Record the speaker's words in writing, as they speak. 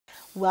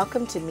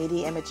Welcome to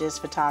MEDIAIMAGES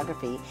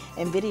Photography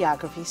and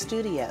Videography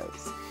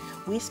Studios.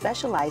 We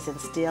specialize in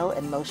still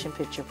and motion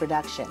picture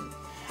production.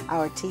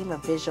 Our team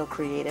of visual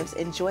creatives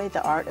enjoy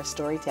the art of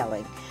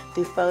storytelling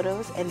through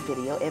photos and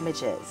video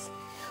images.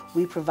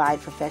 We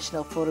provide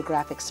professional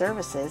photographic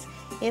services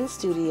in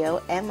studio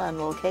and on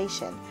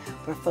location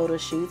for photo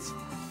shoots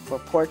for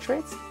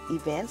portraits,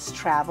 events,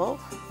 travel,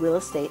 real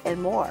estate, and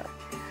more.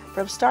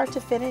 From start to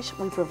finish,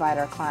 we provide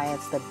our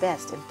clients the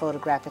best in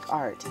photographic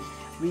art,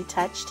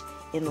 retouched,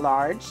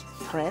 enlarged,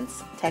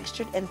 prints,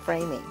 textured, and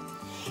framing.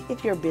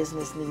 If your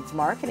business needs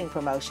marketing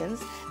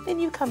promotions, then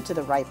you come to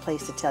the right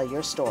place to tell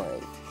your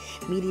story.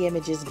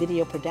 MEDIAIMAGES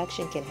video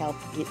production can help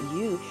get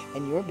you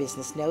and your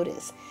business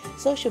noticed.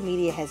 Social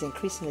media has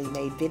increasingly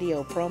made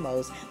video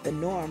promos the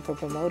norm for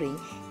promoting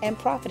and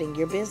profiting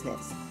your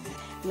business.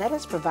 Let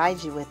us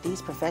provide you with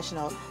these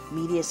professional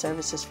media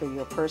services for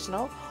your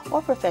personal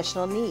or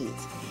professional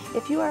needs.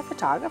 If you are a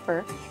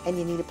photographer and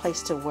you need a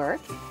place to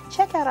work,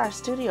 check out our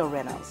studio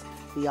rentals.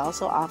 We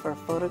also offer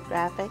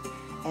photographic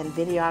and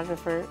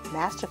videographer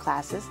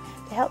masterclasses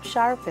to help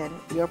sharpen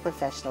your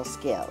professional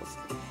skills.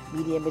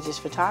 MEDIAIMAGES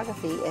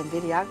Photography and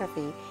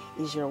Videography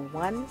is your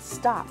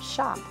one-stop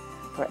shop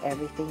for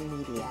everything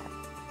media.